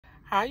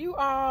Hi, you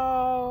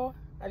all.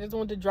 I just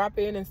wanted to drop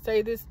in and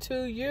say this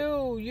to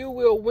you. You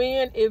will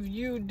win if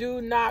you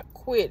do not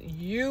quit.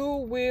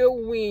 You will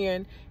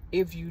win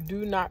if you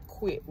do not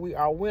quit. We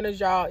are winners,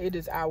 y'all. It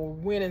is our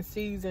winning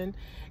season.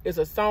 It's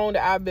a song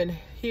that I've been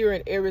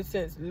hearing ever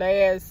since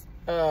last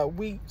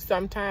week,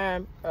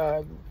 sometime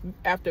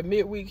after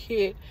midweek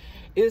hit.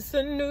 It's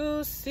a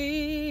new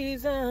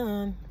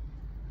season.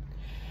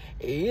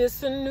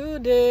 It's a new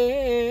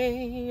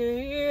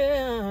day.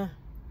 Yeah.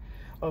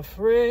 A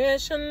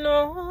fresh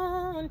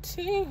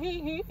anointing,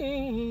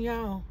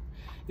 y'all,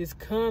 is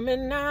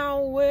coming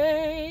our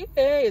way.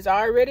 It's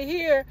already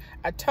here.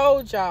 I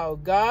told y'all,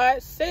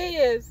 God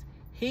says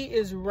he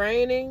is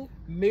raining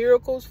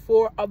miracles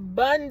for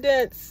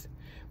abundance.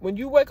 When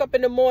you wake up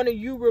in the morning,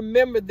 you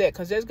remember that,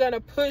 because that's going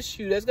to push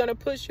you. That's going to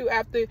push you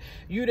after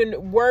you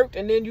done worked,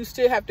 and then you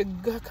still have to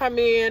come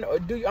in or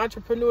do your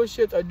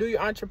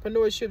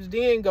entrepreneurships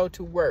then go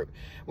to work.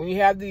 When you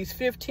have these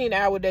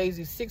 15-hour days,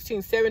 these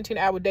 16,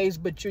 17-hour days,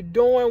 but you're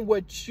doing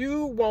what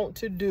you want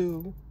to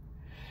do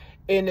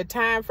in the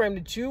time frame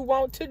that you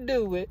want to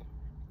do it,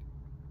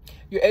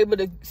 you're able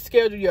to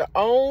schedule your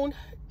own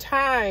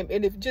time,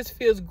 and it just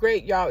feels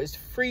great, y'all. It's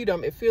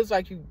freedom. It feels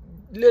like you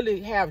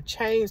literally have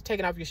chains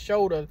taken off your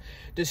shoulder,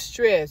 the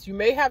stress. You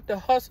may have to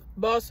hustle,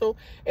 bustle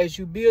as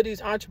you build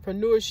these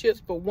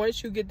entrepreneurships, but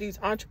once you get these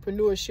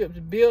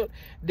entrepreneurships built,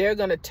 they're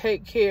going to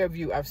take care of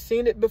you. I've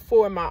seen it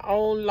before in my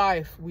own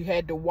life. We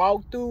had to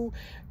walk through,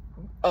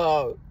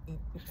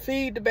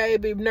 feed the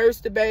baby,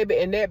 nurse the baby,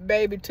 and that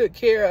baby took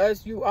care of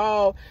us, you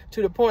all,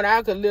 to the point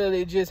I could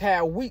literally just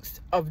have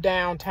weeks of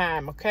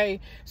downtime. Okay,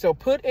 so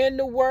put in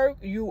the work.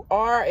 You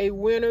are a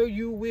winner.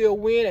 You will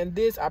win, and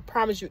this, I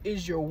promise you,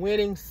 is your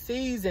winning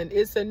season.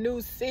 It's a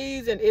new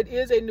season. It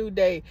is a new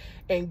day,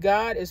 and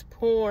God is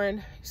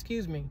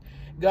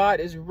God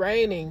is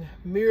raining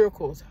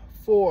miracles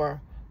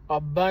for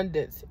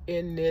abundance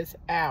in this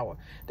hour.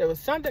 There was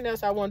something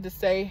else I wanted to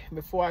say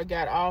before I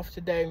got off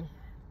today.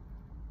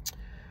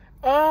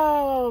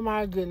 Oh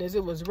my goodness,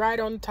 it was right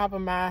on the top of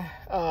my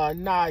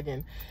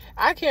noggin.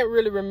 I can't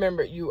really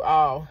remember it, you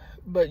all,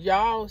 but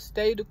y'all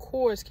stay the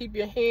course. Keep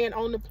your hand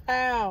on the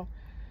plow.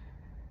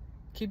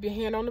 Keep your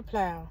hand on the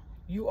plow.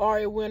 You are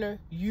a winner.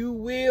 You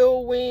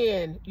will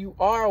win. You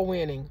are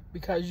winning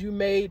because you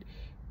made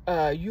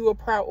you a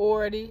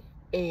priority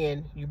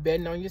and you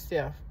betting on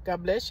yourself.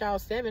 God bless y'all.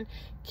 7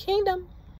 Kingdom.